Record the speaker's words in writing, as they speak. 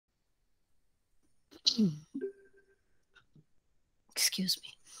Excuse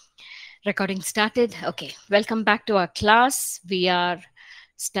me. Recording started. Okay, welcome back to our class. We are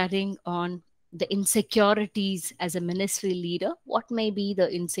studying on the insecurities as a ministry leader. What may be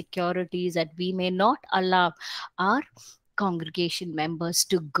the insecurities that we may not allow our congregation members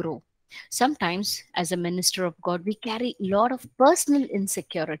to grow? Sometimes, as a minister of God, we carry a lot of personal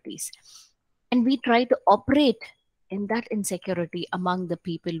insecurities and we try to operate in that insecurity among the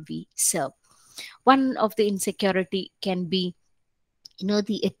people we serve. One of the insecurity can be,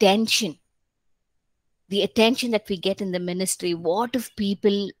 the attention that we get in the ministry. What if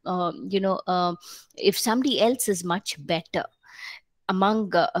people, if somebody else is much better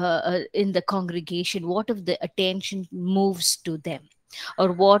among in the congregation, what if the attention moves to them?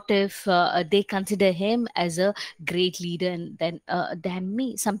 Or what if they consider him as a great leader and then than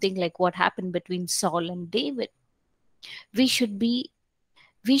me? Something like what happened between Saul and David. We should be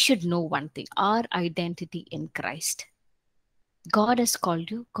we should know one thing: our identity in Christ. God has called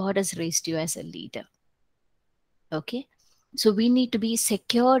you, God has raised you as a leader. Okay, so we need to be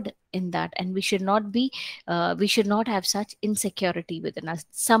secured in that, and we should not have such insecurity within us.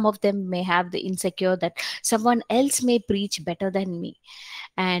 Some of them may have the insecure that someone else may preach better than me,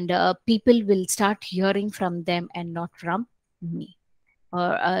 and people will start hearing from them and not from me.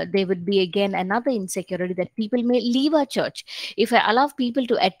 Or there would be again another insecurity that people may leave our church if I allow people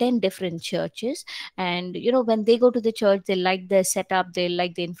to attend different churches. And when they go to the church, they like the setup, they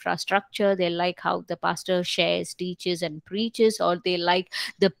like the infrastructure, they like how the pastor shares, teaches and preaches, or they like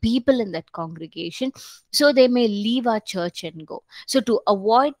the people in that congregation, so they may leave our church and go. So to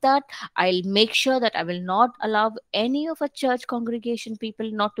avoid that, I'll make sure that I will not allow any of our church congregation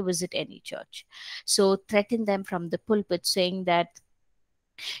people not to visit any church. So threaten them from the pulpit, saying that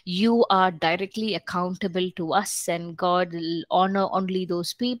you are directly accountable to us, and God will honor only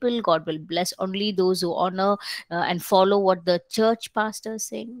those people, God will bless only those who honor and follow what the church pastor is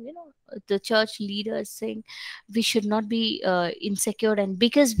saying, the church leader is saying. We should not be insecure, and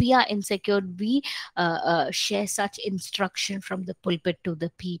because we are insecure, we share such instruction from the pulpit to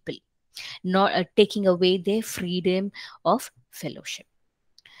the people, not taking away their freedom of fellowship.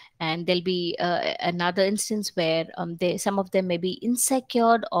 And there'll be another instance where some of them may be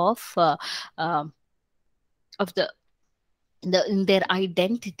insecure um of in their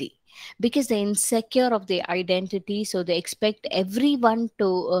identity, because they're insecure of their identity, so they expect everyone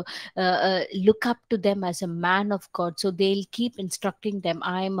to look up to them as a man of God. So they'll keep instructing them,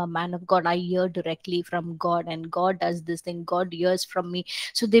 I am a man of God, I hear directly from God, and God does this thing, God hears from me.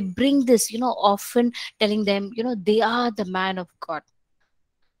 So they bring this, often telling them, they are the man of God.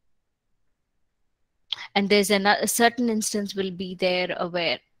 And there's a certain instance will be there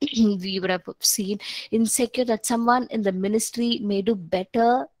where we would have seen insecure that someone in the ministry may do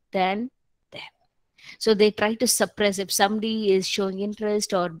better than them. So they try to suppress. If somebody is showing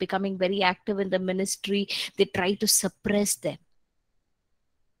interest or becoming very active in the ministry, they try to suppress them,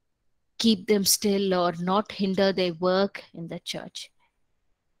 keep them still, or not hinder their work in the church.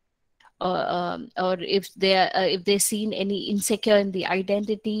 Or if they're seen any insecure in the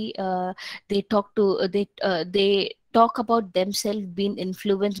identity, they talk about themselves being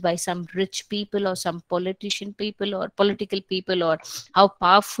influenced by some rich people or some politician people or political people, or how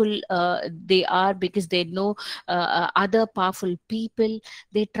powerful they are because they know other powerful people.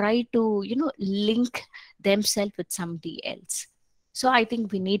 They try to link themselves with somebody else. So I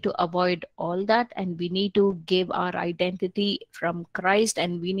think we need to avoid all that, and we need to give our identity from Christ,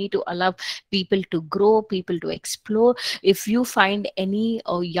 and we need to allow people to grow, people to explore. If you find any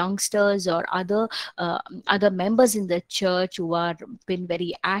youngsters or other members in the church who are been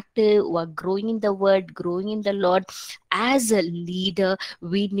very active, who are growing in the word, growing in the Lord, as a leader,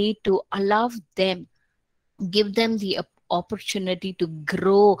 we need to allow them, give them the opportunity to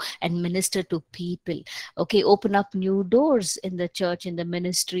grow and minister to people. Okay, open up new doors in the church, in the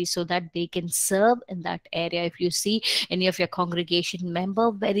ministry, so that they can serve in that area. If you see any of your congregation member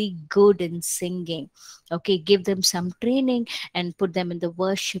very good in singing, okay, give them some training and put them in the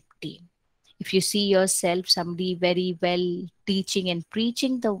worship team. If you see yourself somebody very well teaching and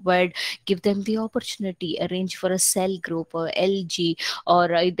preaching the word, give them the opportunity. Arrange for a cell group or LG, or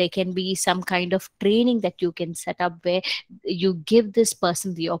there can be some kind of training that you can set up where you give this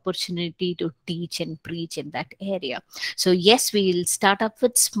person the opportunity to teach and preach in that area. So yes, we will start up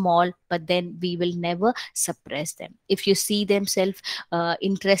with small, but then we will never suppress them. If you see themselves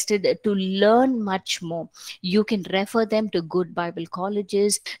interested to learn much more, you can refer them to good Bible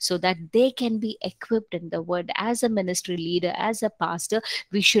colleges so that they can be equipped in the word. As a ministry leader, as a pastor,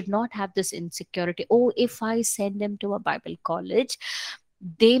 we should not have this insecurity, oh, if I send them to a Bible college,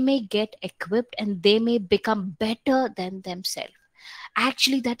 they may get equipped and they may become better than themselves.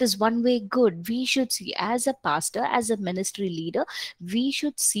 Actually, that is one way good. We should see, as a pastor, as a ministry leader, we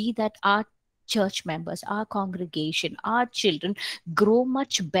should see that our church members, our congregation, our children grow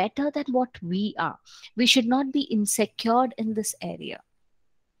much better than what we are. We should not be insecure in this area.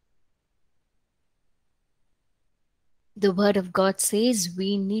 The word of God says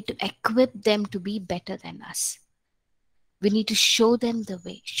we need to equip them to be better than us. We need to show them the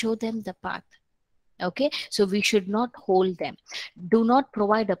way, show them the path. Okay, so we should not hold them. Do not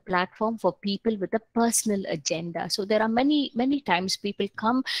provide a platform for people with a personal agenda. So there are many times people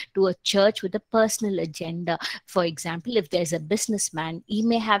come to a church with a personal agenda. For example, if there's a businessman, he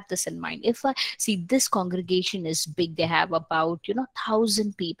may have this in mind. If I see this congregation is big, they have about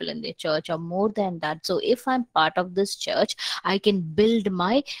 1,000 people in their church or more than that. So if I'm part of this church, I can build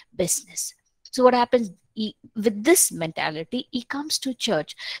my business. So what happens, with this mentality, he comes to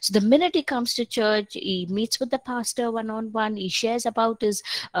church. So the minute he comes to church, he meets with the pastor one on one. He shares about his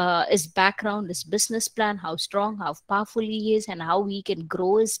background, his business plan, how strong, how powerful he is, and how he can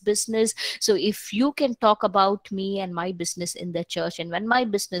grow his business. So if you can talk about me and my business in the church, and when my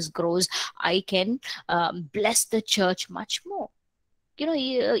business grows, I can bless the church much more.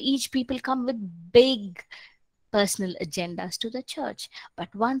 Each people come with big personal agendas to the church.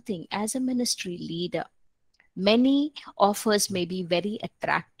 But one thing, as a ministry leader, many offers may be very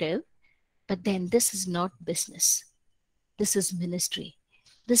attractive, but then this is not business. This is ministry.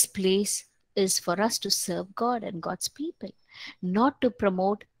 This place is for us to serve God and God's people, not to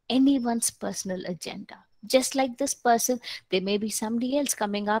promote anyone's personal agenda. Just like this person, there may be somebody else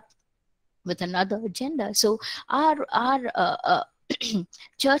coming up with another agenda. So our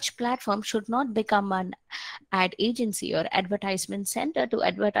church platform should not become an ad agency or advertisement center to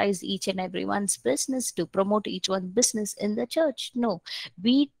advertise each and everyone's business, to promote each one's business in the church. No,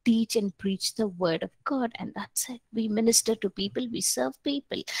 we teach and preach the word of God, and that's it. We minister to people, we serve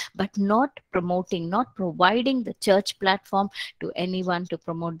people, but not promoting, not providing the church platform to anyone to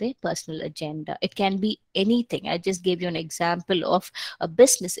promote their personal agenda. It can be anything. I just gave you an example of a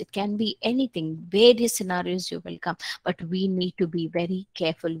business. It can be anything, various scenarios you will come, but we need to be very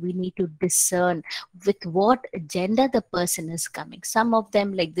careful. We need to discern with what agenda the person is coming. Some of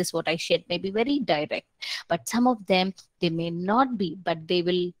them, like this, what I shared, may be very direct, but some of them, they may not be, but they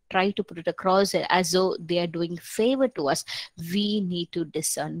will try to put it across as though they are doing favor to us. We need to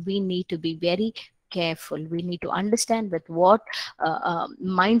discern. We need to be very careful. We need to understand with what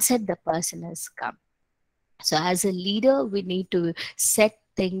mindset the person has come. So as a leader, we need to set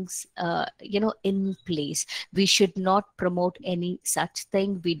things in place. We should not promote any such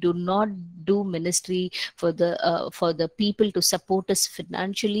thing. We do not do ministry for the people to support us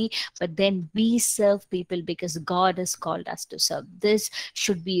financially, but then we serve people because God has called us to serve. This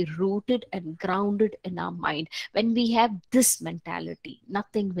should be rooted and grounded in our mind. When we have this mentality,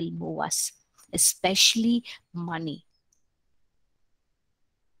 nothing will move us, especially money.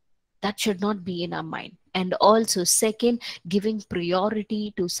 That should not be in our mind. And also, second, giving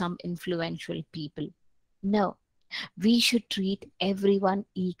priority to some influential people. No, we should treat everyone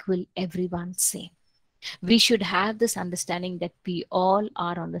equal, everyone same. We should have this understanding that we all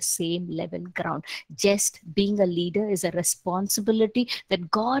are on the same level ground. Just being a leader is a responsibility that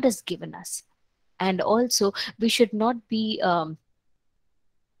God has given us. And also, we should not be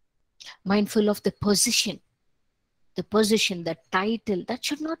mindful of the title. That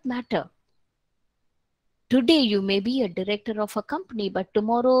should not matter. Today you may be a director of a company, but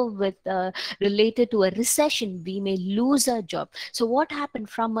tomorrow, with related to a recession, we may lose our job. So what happened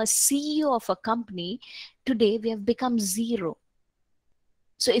from a CEO of a company, today we have become zero.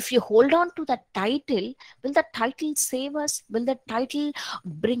 So if you hold on to that title, will the title save us? Will the title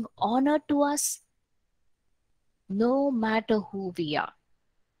bring honor to us? No matter who we are,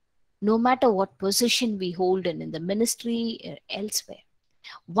 no matter what position we hold in the ministry, elsewhere.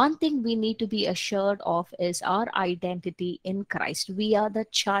 One thing we need to be assured of is our identity in Christ. We are the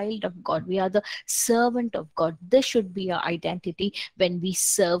child of God. We are the servant of God. This should be our identity when we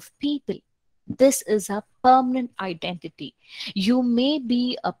serve people. This is a permanent identity. You may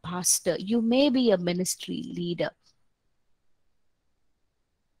be a pastor, you may be a ministry leader,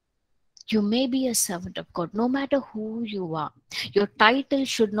 you may be a servant of God. No matter who you are, your title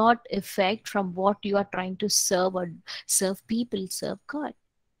should not affect from what you are trying to serve, or serve people, serve God.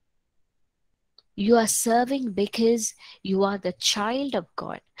 You are serving because you are the child of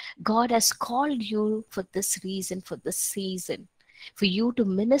God. God has called you for this reason, for this season, for you to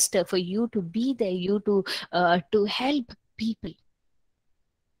minister, for you to be there, you to help people.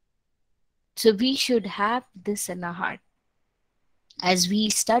 So we should have this in our heart. As we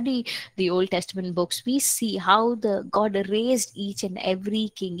study the Old Testament books, we see how the God raised each and every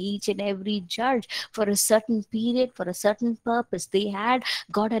king, each and every judge for a certain period, for a certain purpose.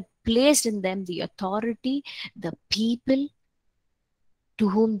 God had placed in them the authority, the people to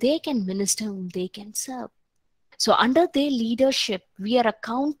whom they can minister, whom they can serve. So, under their leadership, we are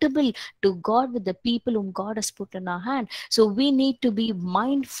accountable to God with the people whom God has put in our hand. So, we need to be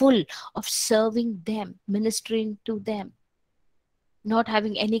mindful of serving them, ministering to them, not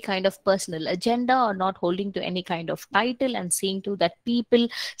having any kind of personal agenda or not holding to any kind of title, and seeing to that people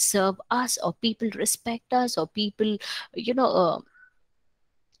serve us or people respect us or people, you know,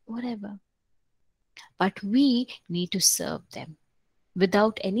 whatever. But we need to serve them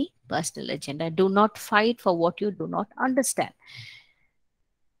without any personal agenda. Do not fight for what you do not understand.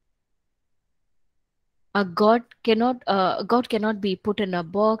 God cannot be put in a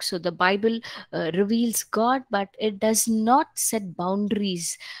box. So the Bible reveals God, but it does not set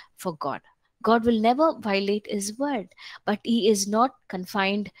boundaries for God. God will never violate his word, but he is not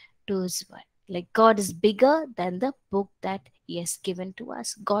confined to his word. Like, God is bigger than the book that he has given to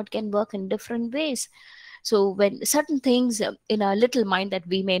us. God can work in different ways. So when certain things in our little mind that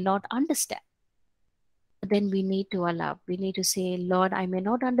we may not understand, then we need to say, Lord, I may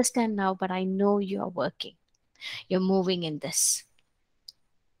not understand now, but I know you are working, you're moving in this.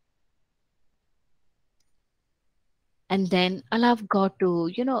 And then allow God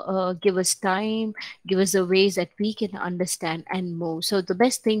to, give us time, give us the ways that we can understand and move. So the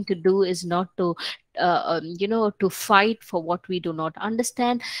best thing to do is not to, to fight for what we do not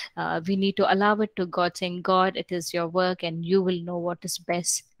understand. We need to allow it to God, saying, God, it is your work and you will know what is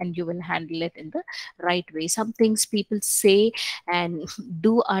best and you will handle it in the right way. Some things people say and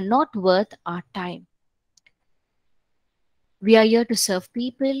do are not worth our time. We are here to serve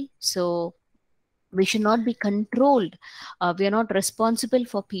people, so we should not be controlled. We are not responsible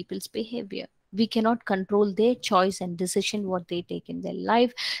for people's behavior. We cannot control their choice and decision, what they take in their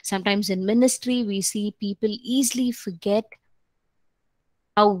life. Sometimes in ministry, we see people easily forget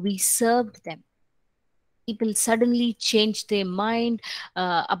how we served them. People suddenly change their mind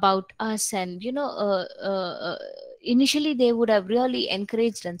about us, and initially they would have really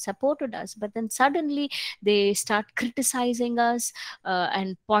encouraged and supported us, but then suddenly they start criticizing us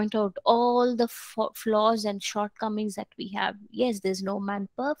and point out all the flaws and shortcomings that we have. Yes, there's no man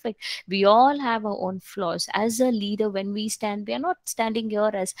perfect. We all have our own flaws. As a leader, when we stand, we are not standing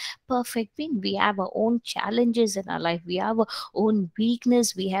here as perfect being. We have our own challenges in our life. We have our own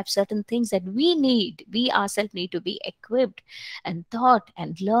weakness. We have certain things that we ourselves need to be equipped and taught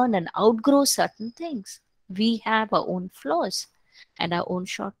and learn and outgrow certain things. We have our own flaws and our own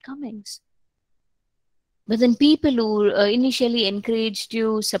shortcomings. But then people who initially encouraged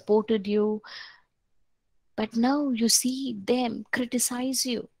you, supported you, but now you see them criticize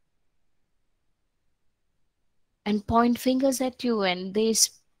you and point fingers at you, and they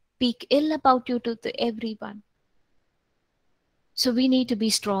speak ill about you to everyone. So we need to be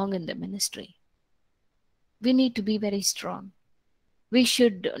strong in the ministry. We need to be very strong. We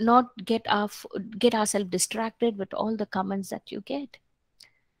should not get ourselves distracted with all the comments that you get.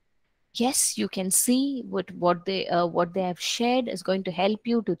 Yes, you can see what they have shared is going to help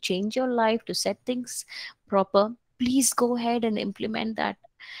you to change your life, to set things proper. Please go ahead and implement that.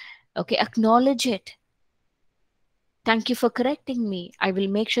 Okay, acknowledge it. Thank you for correcting me. I will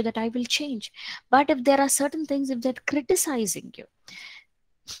make sure that I will change. But if there are certain things, if they're criticizing you,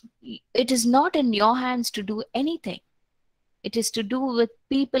 it is not in your hands to do anything. It is to do with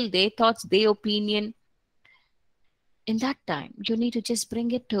people, their thoughts, their opinion. In that time, you need to just bring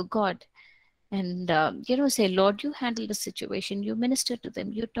it to God and say, Lord, you handle the situation, you minister to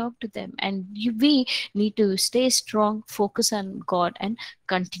them, you talk to them, and we need to stay strong, focus on God, and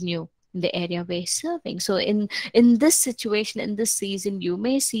continue in the area we're serving. So in this situation, in this season, you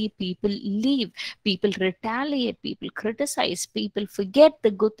may see people leave, people retaliate, people criticize, people forget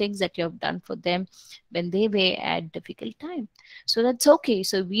the good things that you have done for them when they were at difficult time. So that's okay.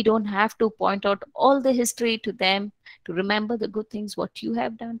 So we don't have to point out all the history to them, to remember the good things what you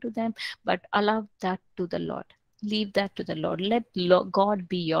have done to them, but allow that to the Lord. Leave that to the Lord. Let God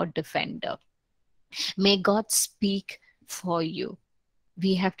be your defender. May God speak for you.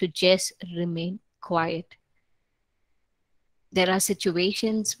 We have to just remain quiet. There are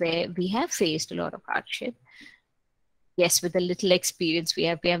situations where we have faced a lot of hardship. Yes, with the little experience we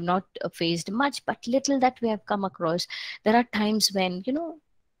have not faced much, but little that we have come across. There are times when,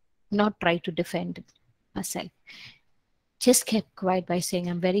 not try to defend ourselves. Just kept quiet by saying,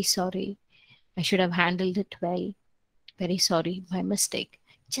 I'm very sorry. I should have handled it well. Very sorry, my mistake.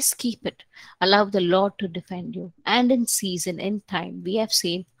 Just keep it. Allow the Lord to defend you. And in season, in time, we have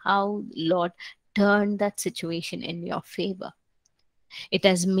seen how Lord turned that situation in your favor. It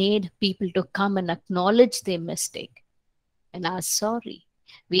has made people to come and acknowledge their mistake and are sorry.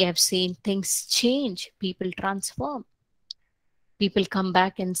 We have seen things change, people transform. People come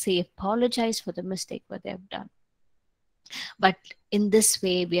back and say, apologize for the mistake what they have done. But in this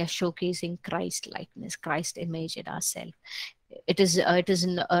way, we are showcasing Christ likeness, Christ image in ourselves.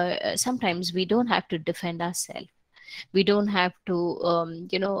 Sometimes we don't have to defend ourselves. We don't have to,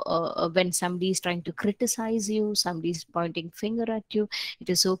 when somebody is trying to criticize you, somebody's pointing finger at you, it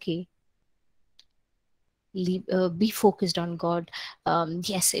is okay. Be focused on God.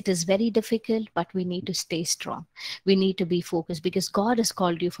 Yes, it is very difficult, but we need to stay strong. We need to be focused because God has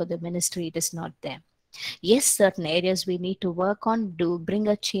called you for the ministry. It is not them. Yes, certain areas we need to work on, do bring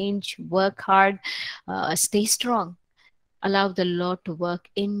a change, work hard, stay strong. Allow the Lord to work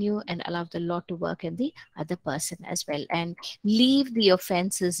in you and allow the Lord to work in the other person as well. And leave the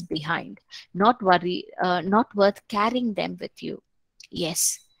offenses behind. Not worth carrying them with you.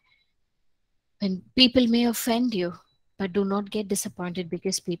 Yes, and people may offend you, but do not get disappointed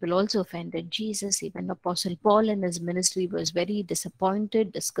because people also offended Jesus. Even Apostle Paul in his ministry was very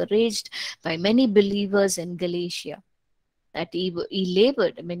disappointed, discouraged by many believers in Galatia. That he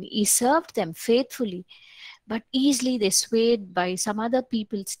labored, I mean, he served them faithfully, but easily they swayed by some other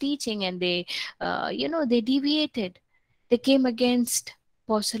people's teaching and they deviated. They came against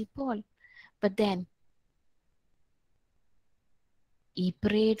Apostle Paul, but then he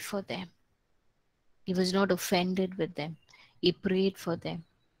prayed for them. He was not offended with them. He prayed for them.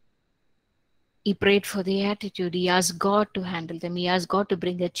 He prayed for the attitude. He asked God to handle them. He asked God to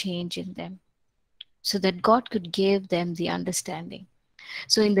bring a change in them so that God could give them the understanding.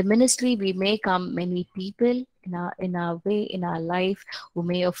 So in the ministry, we may come many people in our way, in our life, who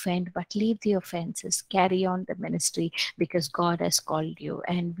may offend, but leave the offenses. Carry on the ministry because God has called you.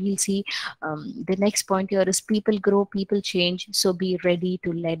 And we'll see the next point here is people grow, people change. So be ready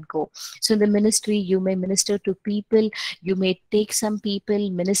to let go. So in the ministry, you may minister to people. You may take some people,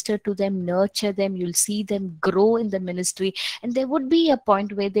 minister to them, nurture them. You'll see them grow in the ministry. And there would be a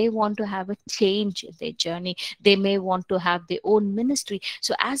point where they want to have a change in their journey. They may want to have their own ministry.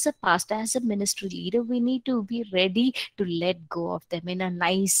 So as a pastor, as a ministry leader, we need to be ready to let go of them in a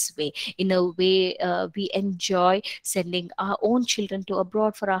nice way, in a way we enjoy sending our own children to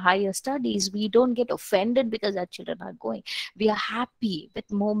abroad for our higher studies. We don't get offended because our children are going. We are happy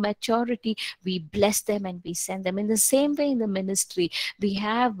with more maturity. We bless them and we send them. In the same way, in the ministry, we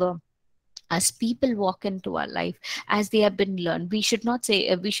have as people walk into our life as they have been learned, we should not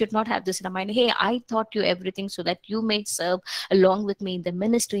say, we should not have this in our mind, hey, I taught you everything so that you may serve along with me in the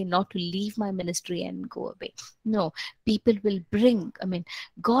ministry, not to leave my ministry and go away. No, people will bring, I mean,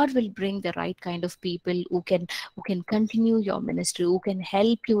 God will bring the right kind of people who can continue your ministry, who can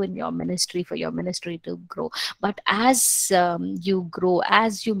help you in your ministry for your ministry to grow. But as you grow,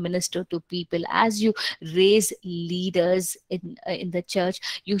 as you minister to people, as you raise leaders in the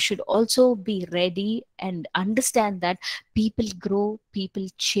church, you should also be ready and understand that people grow, people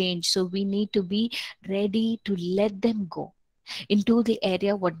change. So we need to be ready to let them go into the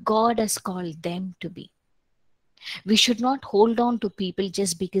area what God has called them to be. We should not hold on to people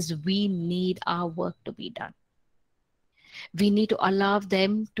just because we need our work to be done. We need to allow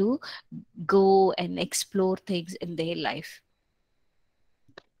them to go and explore things in their life.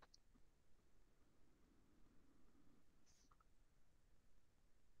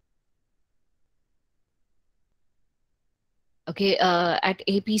 Okay, at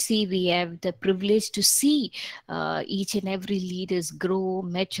APC, we have the privilege to see each and every leaders grow,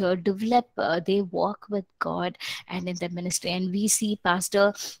 mature, develop. They walk with God and in the ministry. And we see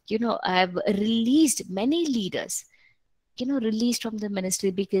Pastor, have released many leaders, released from the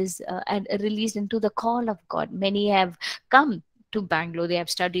ministry because and released into the call of God. Many have come to Bangalore. They have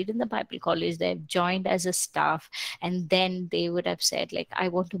studied in the Bible College. They have joined as a staff, and then they would have said, like, I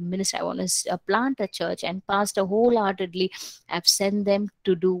want to minister. I want to plant a church, and pastor wholeheartedly have sent them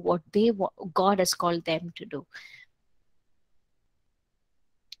to do what God has called them to do.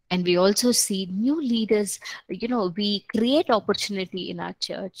 And we also see new leaders. We create opportunity in our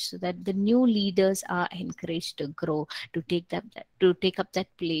church so that the new leaders are encouraged to grow, to take up that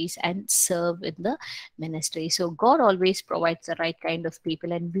place and serve in the ministry. So God always provides the right kind of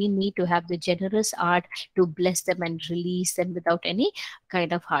people, and we need to have the generous heart to bless them and release them without any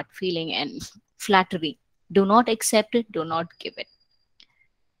kind of hard feeling and flattery. Do not accept it, do not give it.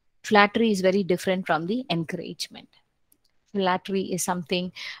 Flattery is very different from the encouragement. Flattery is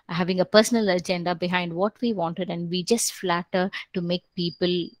something, having a personal agenda behind what we wanted, and we just flatter to make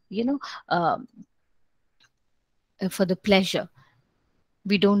people, you know, um, for the pleasure.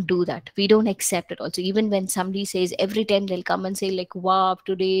 We don't do that. We don't accept it also. Even when somebody says, every time they'll come and say like, wow,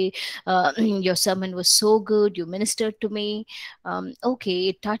 today your sermon was so good, you ministered to me, okay,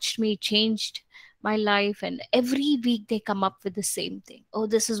 it touched me, changed my life. And every week they come up with the same thing. Oh,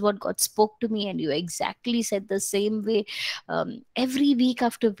 this is what God spoke to me, and you exactly said the same way. Every week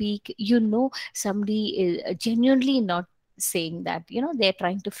after week, somebody is genuinely not saying that, they're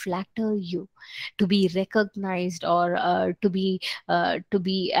trying to flatter you, to be recognized, or they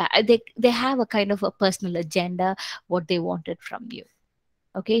have a kind of a personal agenda, what they wanted from you.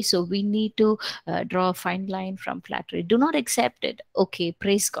 Okay, so we need to draw a fine line from flattery. Do not accept it. Okay,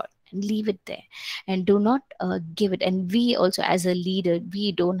 praise God and leave it there, and do not give it. And we also, as a leader,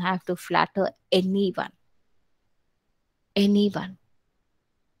 we don't have to flatter anyone,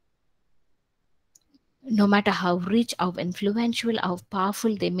 no matter how rich, how influential, how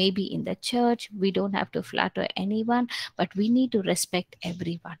powerful they may be in the church. We don't have to flatter anyone, but we need to respect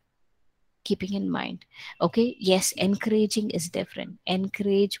everyone, keeping in mind. Okay, yes, encouraging is different.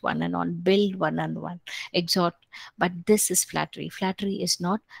 Encourage one and on, build one and one, exhort. But this is flattery. Flattery is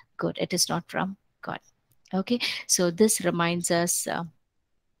not good. It is not from God. Okay, so this reminds us,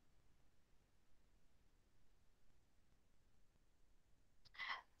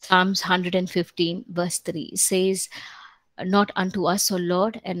 Psalms 115 verse 3 says, not unto us, O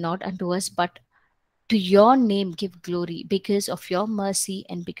Lord, and not unto us, but to your name give glory, because of your mercy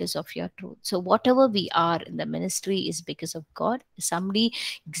and because of your truth. So whatever we are in the ministry is because of God. Somebody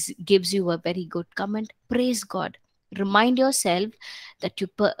gives you a very good comment, praise God. Remind yourself that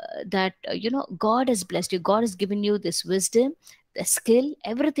God has blessed you. God has given you this wisdom, the skill,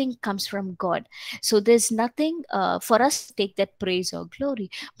 everything comes from God. So there's nothing for us to take that praise or glory,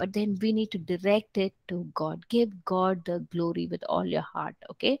 but then we need to direct it to God. Give God the glory with all your heart.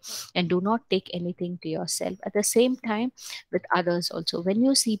 Okay, and do not take anything to yourself. At the same time, with others also, when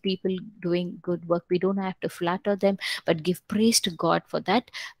you see people doing good work, we don't have to flatter them, but give praise to God for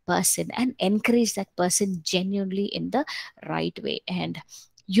that person and encourage that person genuinely in the right way. And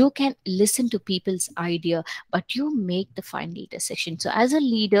you can listen to people's idea, but you make the final decision. So as a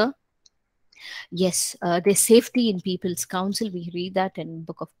leader, yes, there's safety in people's counsel. We read that in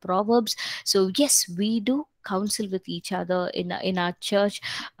book of Proverbs. So yes, we do counsel with each other in our church.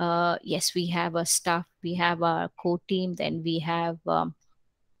 Yes, we have a staff, we have a core team, then we have a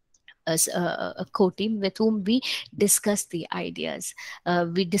core team with whom we discuss the ideas,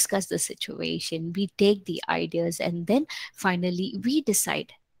 we discuss the situation, we take the ideas, and then finally we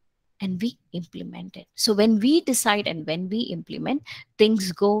decide and we implement it. So when we decide and when we implement,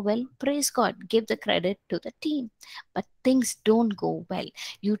 things go well, praise God, give the credit to the team. But things don't go well,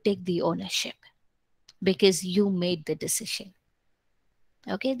 you take the ownership, because you made the decision.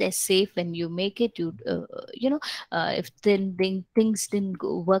 Okay, they're safe when you make it. If then things didn't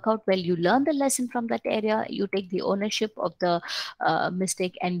work out well, you learn the lesson from that area, you take the ownership of the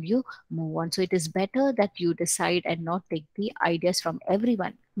mistake, and you move on. So it is better that you decide and not take the ideas from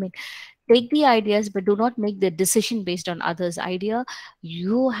everyone. I mean, take the ideas, but do not make the decision based on others idea.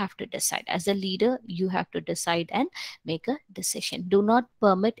 You have to decide. As a leader, you have to decide and make a decision. Do not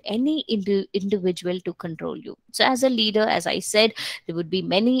permit any individual to control you. So as a leader, as I said, there would be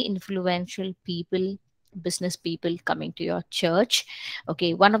many influential people, business people coming to your church.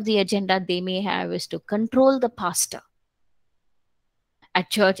 Okay, one of the agenda they may have is to control the pastor at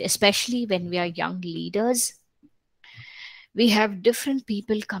church, especially when we are young leaders. We have different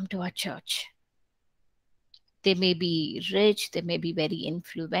people come to our church. They may be rich, they may be very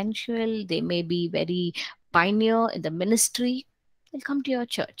influential, they may be very pioneer in the ministry. They'll come to your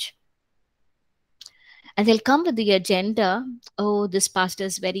church and they'll come with the agenda. Oh, this pastor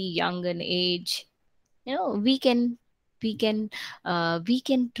is very young in age. We can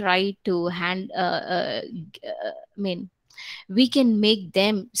try to I mean, we can make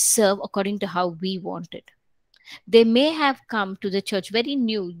them serve according to how we want it. They may have come to the church very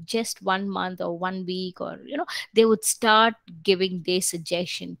new, just 1 month or 1 week, or they would start giving their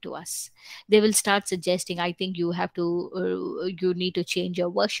suggestion to us. They will start suggesting, I think you need to change your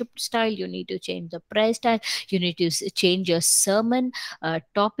worship style, you need to change the prayer style, you need to change your sermon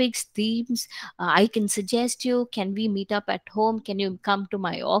topics, themes. I can suggest you, can we meet up at home, can you come to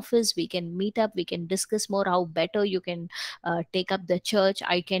my office, we can meet up, we can discuss more how better you can take up the church.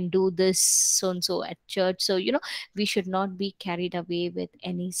 I can do this so and so at church. So we should not be carried away with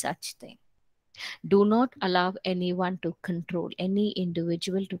any such thing. Do not allow anyone to control, any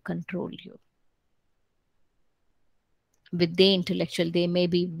individual to control you. with they intellectual, they may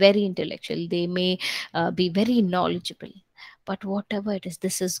be very intellectual, they may be very knowledgeable, but whatever it is,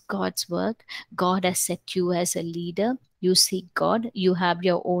 this is God's work. God has set you as a leader. You seek God, you have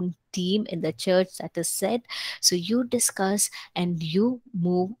your own team in the church that is set, so you discuss and you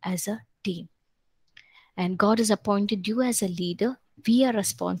move as a team. And God has appointed you as a leader. We are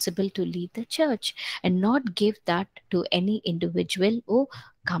responsible to lead the church and not give that to any individual who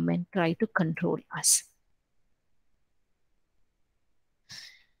come and try to control us.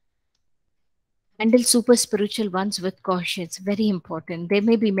 Handle super spiritual ones with caution. It's very important. There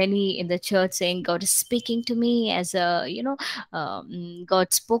may be many in the church saying God is speaking to me as a,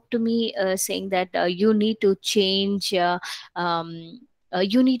 God spoke to me saying that you need to change.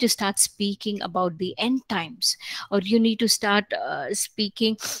 You need to start speaking about the end times, or you need to start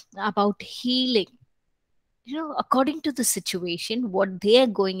speaking about healing, according to the situation, what they are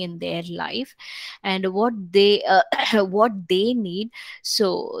going in their life and what they what they need.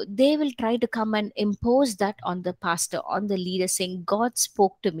 So they will try to come and impose that on the pastor, on the leader, saying God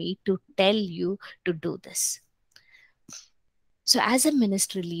spoke to me to tell you to do this. So as a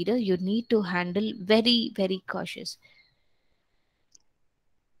ministry leader, you need to handle very, very cautious.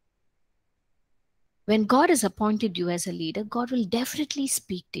 When God has appointed you as a leader, God will definitely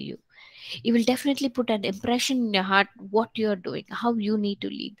speak to you. He will definitely put an impression in your heart what you're doing, how you need to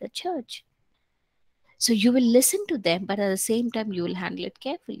lead the church. So you will listen to them, but at the same time, you will handle it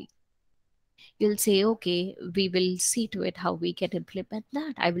carefully. You'll say, okay, we will see to it how we can implement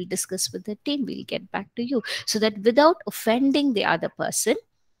that. I will discuss with the team. We'll get back to you. So that without offending the other person,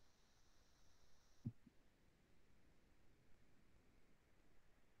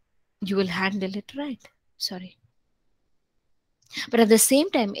 you will handle it right. Sorry. But at the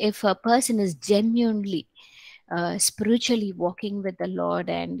same time, if a person is genuinely spiritually walking with the Lord,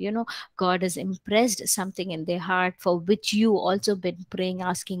 and God has impressed something in their heart for which you also been praying,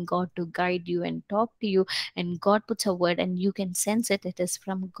 asking God to guide you and talk to you, and God puts a word and you can sense it, it is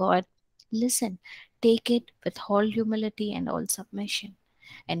from God. Listen, take it with all humility and all submission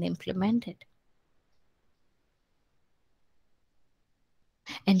and implement it.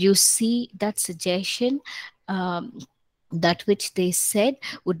 And you see that suggestion, um, that which they said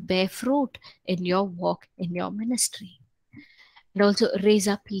would bear fruit in your walk, in your ministry. And also raise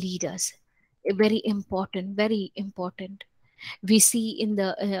up leaders. Very important, very important. We see in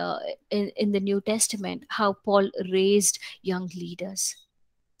the in the New Testament how Paul raised young leaders.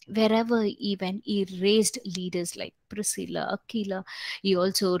 Wherever he went, he raised leaders like Priscilla, Aquila. He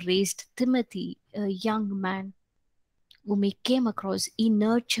also raised Timothy, a young man whom he came across. He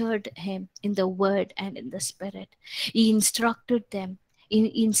nurtured him in the word and in the spirit. He instructed them.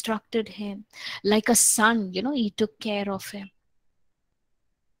 He instructed him like a son. He took care of him.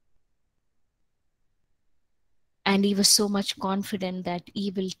 And he was so much confident that he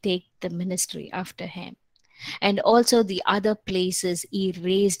will take the ministry after him. And also the other places, he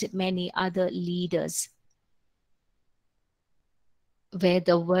raised many other leaders where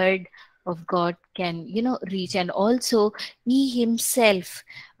the word of God can, reach. And also he himself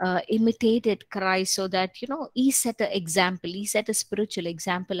imitated Christ, so that, he set an example. He set a spiritual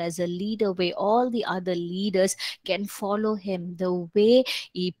example as a leader where all the other leaders can follow him. The way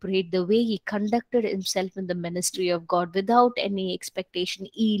he prayed, the way he conducted himself in the ministry of God without any expectation.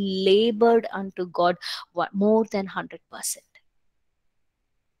 He labored unto God more than 100%.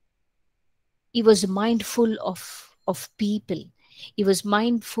 He was mindful of people. He was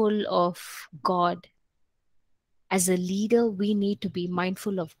mindful of God. As a leader, we need to be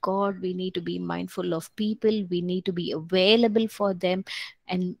mindful of God. We need to be mindful of people. We need to be available for them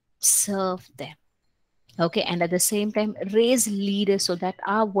and serve them. Okay, and at the same time, raise leaders so that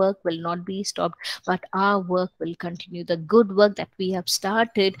our work will not be stopped, but our work will continue. The good work that we have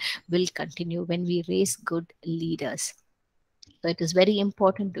started will continue when we raise good leaders. So it is very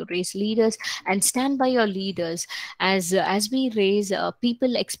important to raise leaders and stand by your leaders. As we raise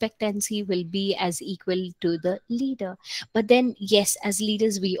people, expectancy will be as equal to the leader. But then, yes, as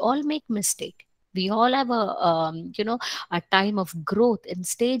leaders, we all make mistake. We all have a time of growth in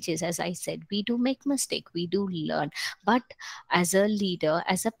stages. As I said, we do make mistake. We do learn. But as a leader,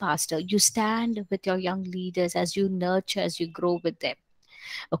 as a pastor, you stand with your young leaders as you nurture, as you grow with them.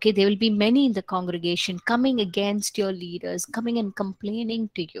 Okay, there will be many in the congregation coming against your leaders, coming and complaining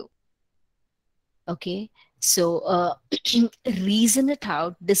to you. Okay, so reason it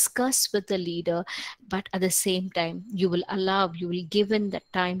out, discuss with the leader, but at the same time, you will give in the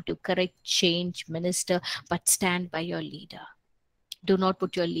time to correct, change, minister, but stand by your leader. Do not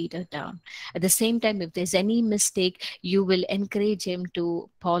put your leader down. At the same time, if there's any mistake, you will encourage him to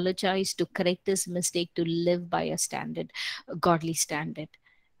apologize, to correct his mistake, to live by a standard, a godly standard.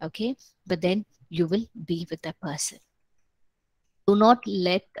 Okay? But then you will be with the person. Do not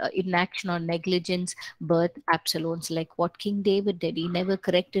let inaction or negligence birth Absaloms, like what King David did. He never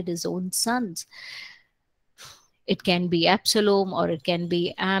corrected his own sons. It can be Absalom, or it can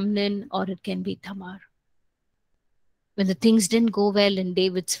be Amnon, or it can be Tamar. When the things didn't go well in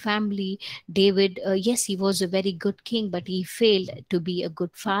David's family, David, yes, he was a very good king, but he failed to be a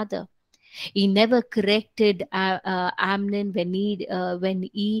good father. He never corrected Amnon when he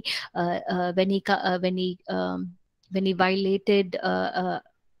violated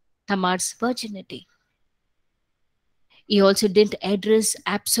Tamar's virginity. He also didn't address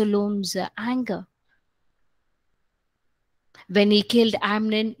Absalom's anger. When he killed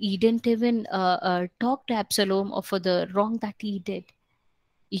Amnon, he didn't even talk to Absalom or for the wrong that he did.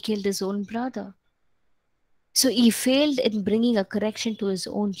 He killed his own brother. So he failed in bringing a correction to his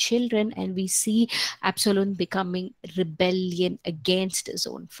own children, and we see Absalom becoming rebellion against his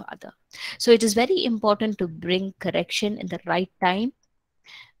own father. So it is very important to bring correction in the right time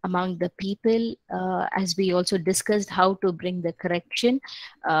among the people, as we also discussed how to bring the correction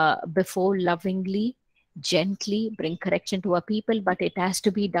before, lovingly, gently bring correction to our people, but it has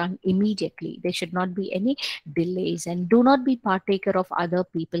to be done immediately. There should not be any delays, and do not be partaker of other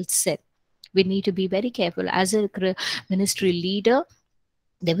people's sin. We need to be very careful as a ministry leader.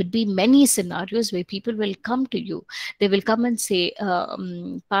 There would be many scenarios where people will come to you. They will come and say,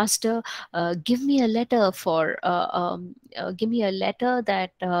 Pastor, give me a letter give me a letter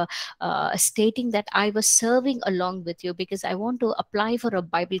that stating that I was serving along with you because I want to apply for a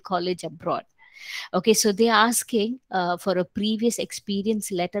Bible college abroad. Okay, so they're asking for a previous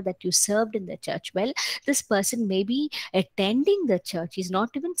experience letter that you served in the church. Well, this person may be attending the church, he's not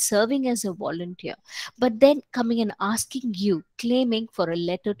even serving as a volunteer, but then coming and asking you, claiming for a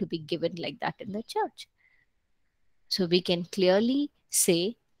letter to be given like that in the church. So we can clearly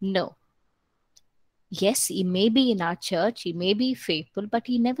say no. Yes, he may be in our church, he may be faithful, but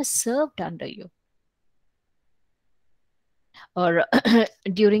he never served under you. Or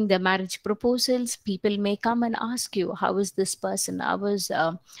during the marriage proposals, people may come and ask you, how is this person, how is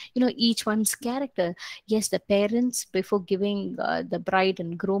each one's character. Yes, the parents, before giving the bride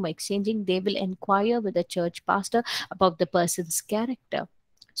and groom exchanging, they will inquire with the church pastor about the person's character.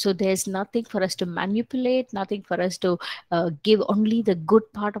 So there's nothing for us to manipulate, nothing for us to give only the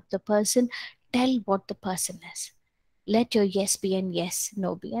good part of the person. Tell what the person is. Let your yes be a yes,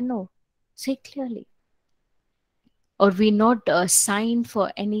 no be a no. Say clearly. Or we not sign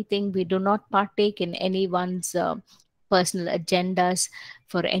for anything. We do not partake in anyone's personal agendas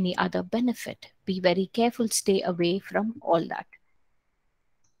for any other benefit. Be very careful. Stay away from all that.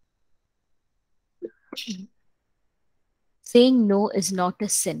 Saying no is not a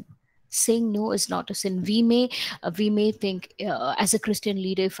sin. Saying no is not a sin. We may think, as a Christian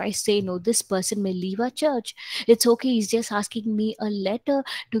leader, if I say no, this person may leave our church. It's okay, he's just asking me a letter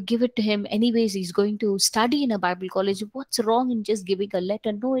to give it to him. Anyways, he's going to study in a Bible college. What's wrong in just giving a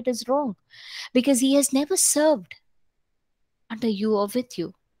letter? No, it is wrong, because he has never served under you or with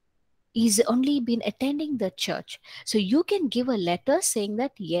you. He's only been attending the church. So you can give a letter saying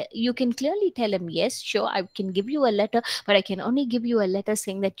that, yeah, you can clearly tell him, yes, sure, I can give you a letter, but I can only give you a letter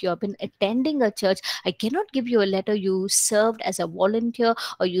saying that you have been attending a church. I cannot give you a letter you served as a volunteer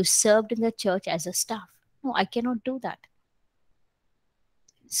or you served in the church as a staff. No, I cannot do that.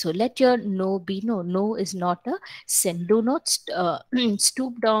 So let your no be no. No is not a sin. Do not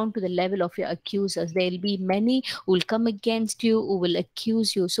stoop down to the level of your accusers. There will be many who will come against you, who will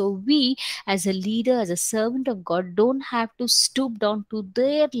accuse you. So we, as a leader, as a servant of God, don't have to stoop down to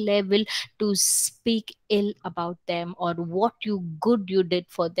their level to speak ill about them, or what you did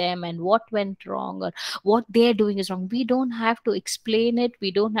for them and what went wrong, or what they're doing is wrong. We don't have to explain it.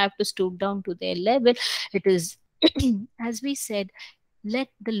 We don't have to stoop down to their level. It is as we said, let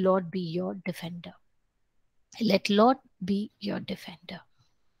the Lord be your defender. Let Lord be your defender.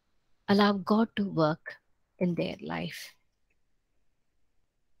 Allow God to work in their life.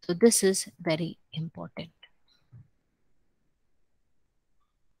 So this is very important.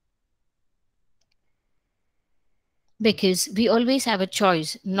 Because we always have a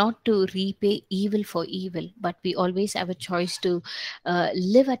choice not to repay evil for evil, but we always have a choice to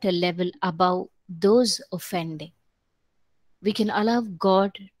live at a level above those offending. We can allow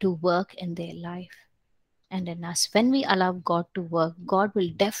God to work in their life and in us. When we allow God to work, God will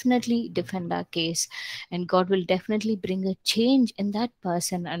definitely defend our case, and God will definitely bring a change in that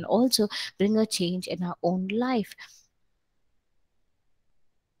person and also bring a change in our own life.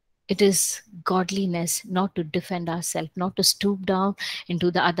 It is godliness not to defend ourselves, not to stoop down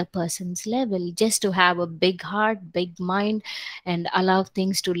into the other person's level, just to have a big heart, big mind, and allow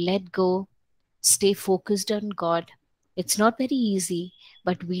things to let go, stay focused on God. It's not very easy,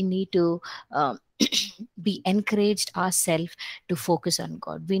 but we need to be encouraged ourselves to focus on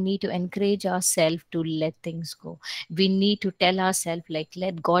God. We need to encourage ourselves to let things go. We need to tell ourselves, like,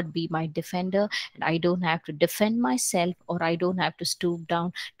 let God be my defender, and I don't have to defend myself, or I don't have to stoop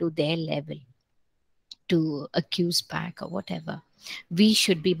down to their level to accuse back or whatever. We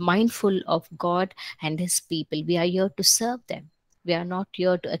should be mindful of God and His people. We are here to serve them. We are not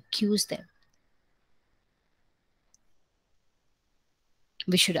here to accuse them.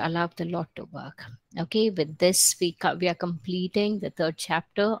 We should allow the Lord to work. Okay, with this we are completing the third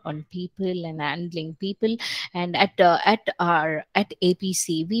chapter on people and handling people. And at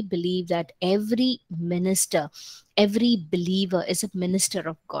APC, we believe that every minister, every believer is a minister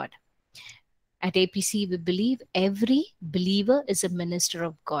of God. At APC, we believe every believer is a minister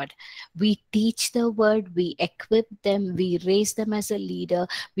of God. We teach the word, we equip them, we raise them as a leader,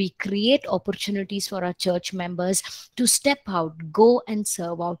 we create opportunities for our church members to step out, go and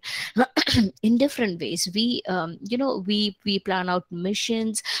serve out in different ways. We plan out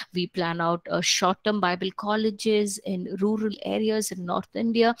missions, we plan out short-term Bible colleges in rural areas in North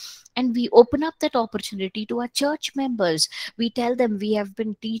India, and we open up that opportunity to our church members. We tell them, we have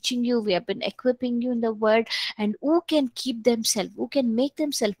been teaching you, we have been equipping you in the word, and who can keep themselves, who can make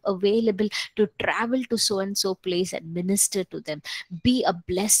themselves available to travel to so and so place and minister to them, be a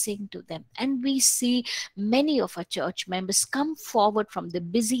blessing to them. And we see many of our church members come forward from the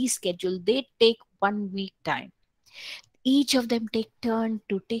busy schedule. They take 1 week time, each of them take turn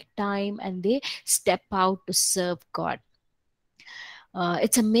to take time, and they step out to serve God.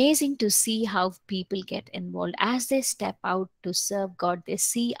 It's amazing to see how people get involved as they step out to serve God. They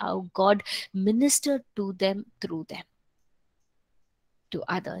see how God ministered to them through them to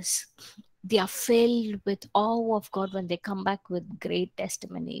others. They are filled with awe of God when they come back with great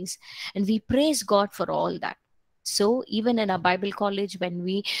testimonies. And we praise God for all that. So even in a Bible college, when when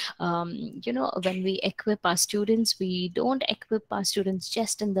we equip our students, we don't equip our students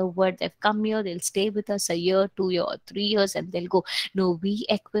just in the word. They've come here, they'll stay with us a year, 2 year, 3 years, and they'll go. No, we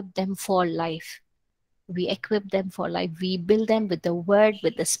equip them for life. We equip them for life. We build them with the word,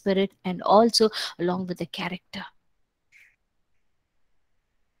 with the spirit, and also along with the character.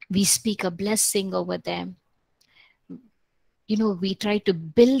 We speak a blessing over them. We try to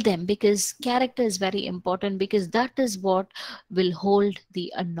build them, because character is very important, because that is what will hold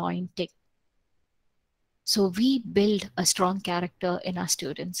the anointing. So we build a strong character in our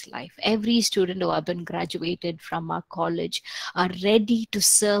students' life. Every student who have been graduated from our college are ready to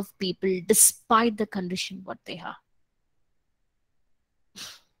serve people despite the condition what they are.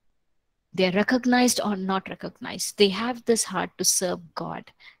 They're recognized or not recognized. They have this heart to serve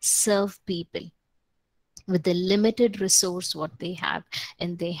God, serve people with the limited resource what they have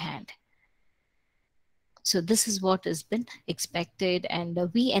in their hand. So this is what has been expected, and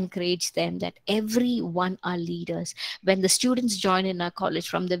we encourage them that everyone are leaders. When the students join in our college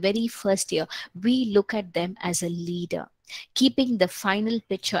from the very first year, we look at them as a leader. Keeping the final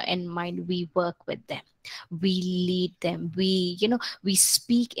picture in mind, we work with them. We lead them. We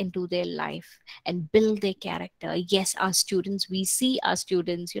speak into their life and build their character. Yes, our students, we see our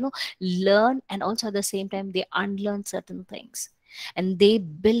students, learn, and also at the same time they unlearn certain things, and they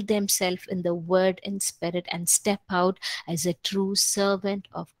build themselves in the word and spirit and step out as a true servant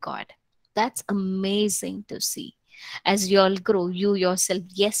of God. That's amazing to see. As you all grow, you yourself,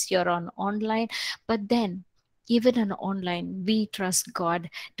 yes, you're on online, but then even on online, we trust God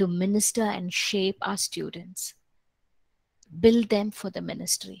to minister and shape our students, build them for the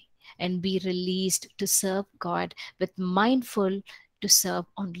ministry, and be released to serve God with mindful to serve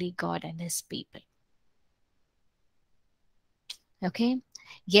only God and His people. Okay.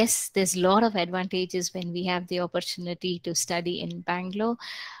 Yes, there's a lot of advantages when we have the opportunity to study in Bangalore.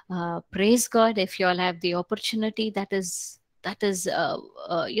 Praise God if you all have the opportunity. I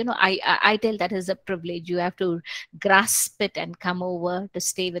tell that is a privilege. You have to grasp it and come over to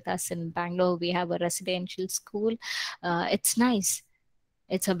stay with us in Bangalore. We have a residential school. It's nice.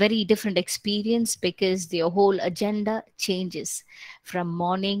 It's a very different experience because the whole agenda changes from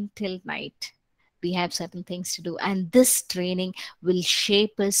morning till night. We have certain things to do, and this training will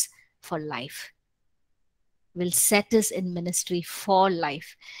shape us for life, will set us in ministry for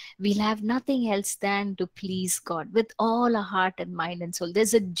life. We'll have nothing else than to please God with all our heart and mind and soul.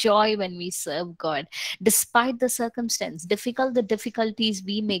 There's a joy when we serve God, despite the circumstance, the difficulties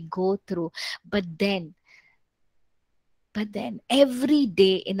we may go through. But then But then every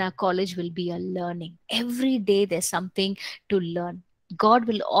day in our college will be a learning. Every day there's something to learn. God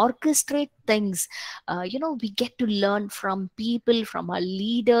will orchestrate things. We get to learn from people, from our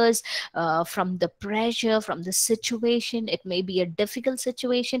leaders, from the pressure, from the situation. It may be a difficult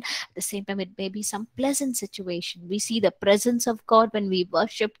situation. At the same time, it may be some pleasant situation. We see the presence of God when we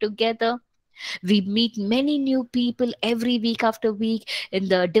worship together. We meet many new people every week after week in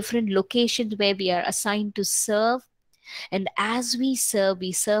the different locations where we are assigned to serve. And as we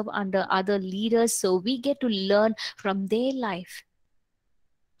serve under other leaders, so we get to learn from their life,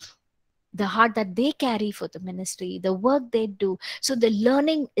 the heart that they carry for the ministry, the work they do. So the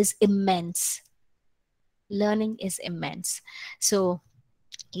learning is immense. Learning is immense. So,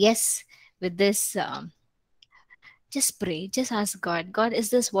 yes, with this, just pray, just ask God, God, is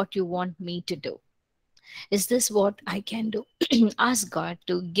this what you want me to do? Is this what I can do? Ask God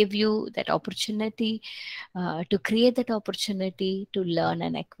to give you that opportunity, to create that opportunity to learn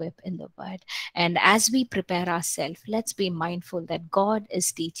and equip in the word. And as we prepare ourselves, let's be mindful that God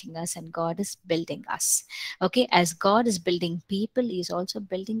is teaching us and God is building us. Okay, as God is building people, He is also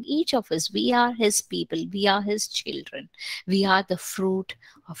building each of us. We are His people, we are His children, we are the fruit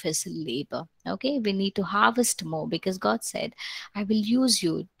of His labor. Okay, we need to harvest more because God said, I will use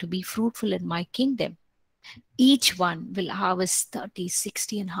you to be fruitful in my kingdom. Each one will harvest 30,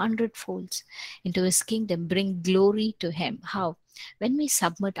 60, and 100 folds into His kingdom, bring glory to Him. How? When we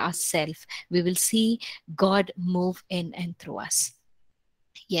submit ourselves, we will see God move in and through us.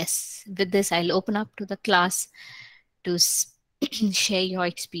 Yes, with this, I'll open up to the class to share your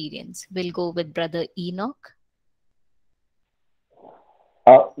experience. We'll go with Brother Enoch.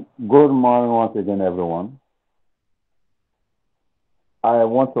 Good morning once again, everyone. I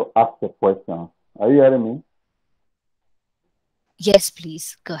want to ask a question. Are you hearing me? Yes,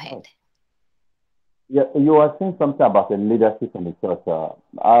 please, go ahead. Oh, yeah, you were saying something about the leadership in the church.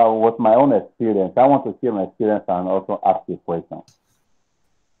 With my own experience, I want to share my experience and also ask a question.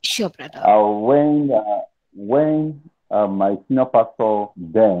 Sure, brother. When my senior pastor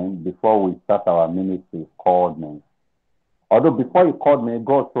then, before we start our ministry, called me. Although before he called me,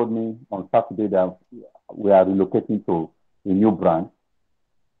 God told me on Saturday that we are relocating to a new branch.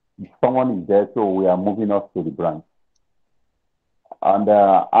 Someone is there, so we are moving us to the branch. And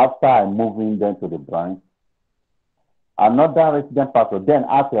after I moving then to the branch, another resident pastor, then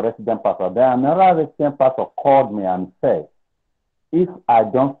as a resident pastor, then another resident pastor called me and said, if I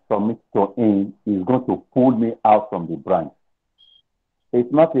don't submit to him, he's going to pull me out from the branch.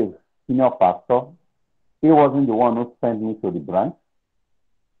 It's not a senior pastor. He wasn't the one who sent me to the branch.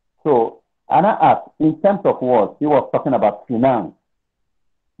 So, and I asked, in terms of what? He was talking about finance,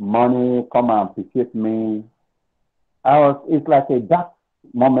 money, come and appreciate me. It's like a dark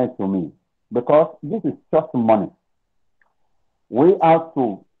moment to me because this is just money. We have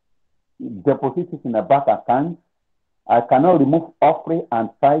to deposit it in a bank account. I cannot remove offering and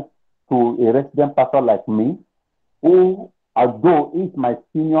tithe to a resident pastor like me, who, although is my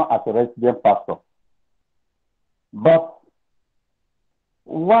senior as a resident pastor. But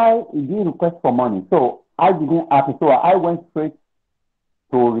why did he request for money? So I didn't ask it. So I went straight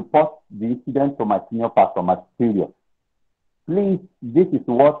to report the incident to my senior pastor, my superior. Please, this is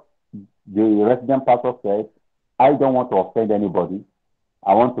what the resident pastor said. I don't want to offend anybody.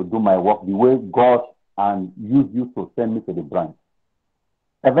 I want to do my work the way God and use you to send me to the branch.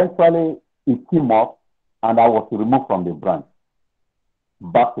 Eventually, it came up and I was removed from the branch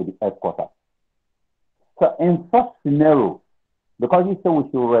back to the headquarters. So in such scenario, because you say we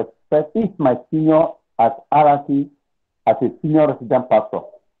should respect, if my senior as hierarchy as a senior resident pastor,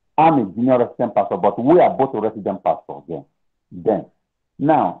 I'm a junior resident pastor, but we are both a resident pastor again. Then,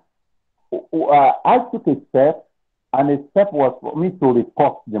 now, I took a step, and the step was for me to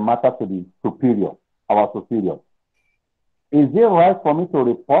report the matter to the superior, our superior. Is it right for me to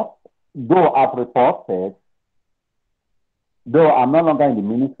report? Though I've reported, though I'm no longer in the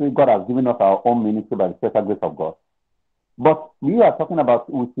ministry, God has given us our own ministry by the special grace of God. But we are talking about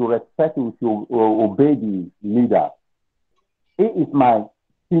we should respect, we should obey the leader. He is my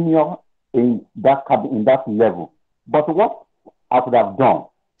senior in that level. But what I could have done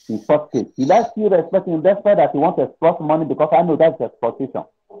in such case, will I still respect him despite that he wants to exploit money because I know that's exploitation?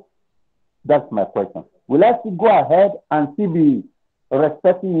 That's my question. Will I still go ahead and still be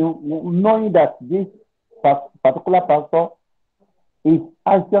respecting you, knowing that this particular pastor is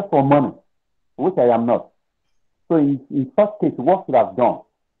anxious for money, which I am not? So in such case, what should I have done?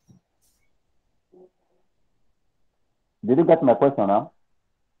 Did you get my question now?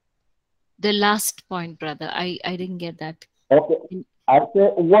 The last point, brother, I didn't get that. Okay. I say,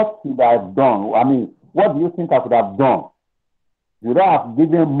 what should I have done? I mean, what do you think I could have done? You don't have to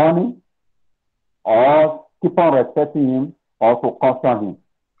give him money or keep on respecting him or to caution him.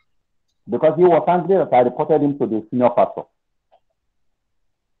 Because he was angry that I reported him to the senior pastor.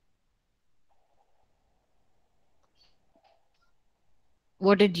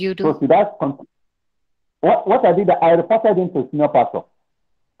 What did you So do? should I what I did, I reported him to senior pastor.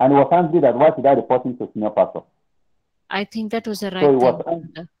 And he was angry that why should I report him to senior pastor? I think that was the So right he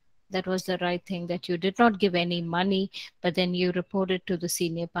thing. was That was the right thing, that you did not give any money, but then you reported to the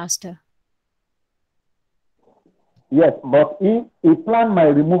senior pastor. yes, but he planned my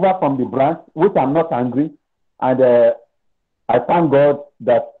removal from the branch, which I'm not angry. And I thank God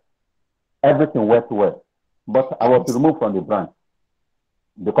that everything went well. But I was Yes. removed from the branch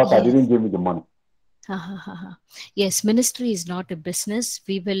because I Yes. didn't give me the money. Ha, ha, ha, ha. Yes, ministry is not a business.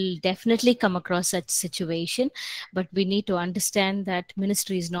 We will definitely come across such situation, but we need to understand that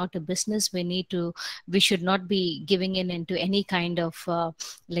ministry is not a business. We should not be giving in into any kind of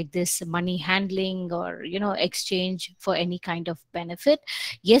like this money handling or exchange for any kind of benefit.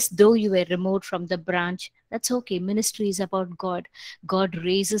 Yes, though you were removed from the branch, that's okay. Ministry is about God. God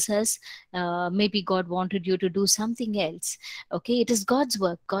raises us. Maybe God wanted you to do something else. Okay, it is God's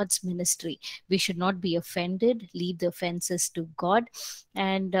work, God's ministry. We should not be offended, leave the offenses to God.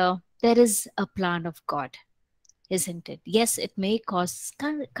 And there is a plan of God, isn't it? Yes, it may cause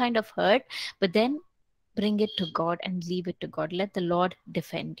kind of hurt, but then bring it to God and leave it to God. Let the Lord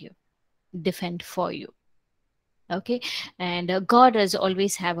defend for you. Okay. And God does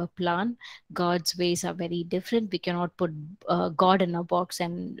always have a plan. God's ways are very different. We cannot put God in a box,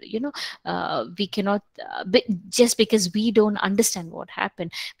 and we cannot just because we don't understand what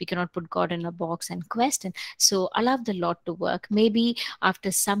happened, we cannot put God in a box and question. So allow the Lord to work. Maybe after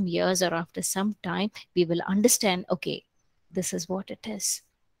some years or after some time we will understand, okay, this is what it is.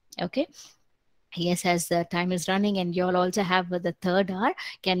 Okay. Yes, as the time is running and you all also have the third hour,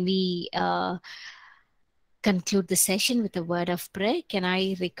 can we conclude the session with a word of prayer? Can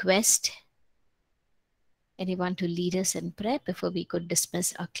I request anyone to lead us in prayer before we could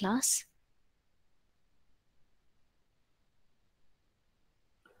dismiss our class?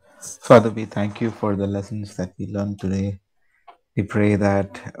 Father, we thank you for the lessons that we learned today. We pray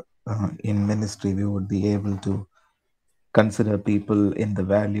that in ministry we would be able to consider people in the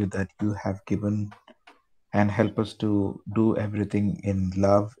value that you have given and help us to do everything in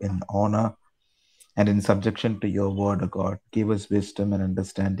love, in honor, and in subjection to your word, O God. Give us wisdom and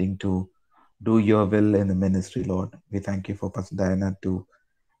understanding to do your will in the ministry, Lord. We thank you for Pastor Diana to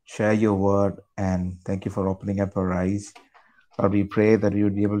share your word, and thank you for opening up our eyes. Lord, we pray that we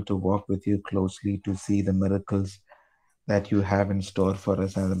would be able to walk with you closely to see the miracles that you have in store for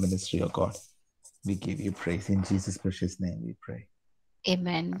us in the ministry, O God. We give you praise. In Jesus' precious name we pray.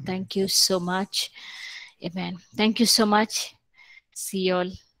 Amen. Amen. Thank you so much. Amen. Thank you so much. See you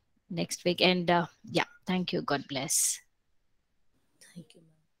all next week. And yeah, thank you. God bless. Thank you, ma'am.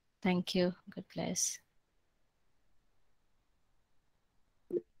 Thank you. God bless.